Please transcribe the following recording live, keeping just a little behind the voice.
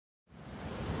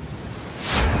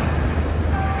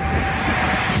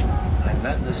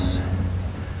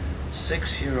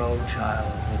6-year-old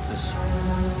child with this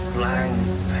blank,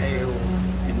 pale,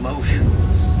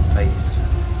 emotionless face,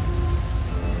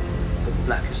 the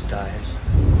blackest eyes,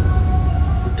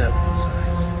 the devil's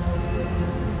eyes.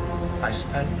 I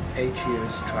spent 8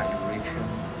 years trying to reach him,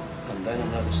 and then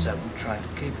another 7 trying to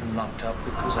keep him locked up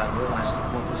because I realized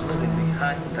that what was living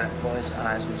behind that boy's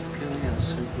eyes was purely and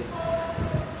simply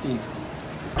evil.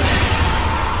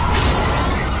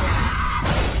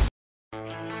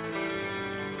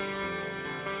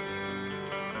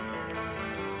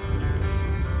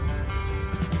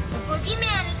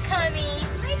 Boogeyman is coming.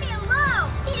 Leave me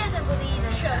alone. He doesn't believe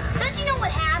us. Don't you know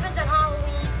what happens on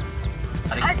Halloween?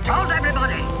 I told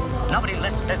everybody. Nobody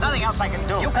listens. There's nothing else I can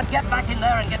do. You could get back in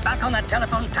there and get back on that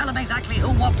telephone, tell him exactly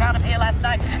who walked out of here last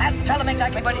night, and tell him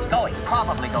exactly where he's going.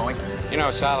 Probably going. You know,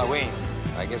 it's Halloween.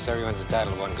 I guess everyone's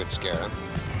entitled to one good scare, huh?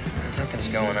 Nothing's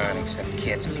going on except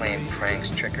kids playing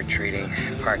pranks, trick-or-treating,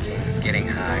 parking, getting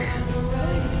high.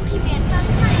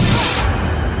 Boogeyman,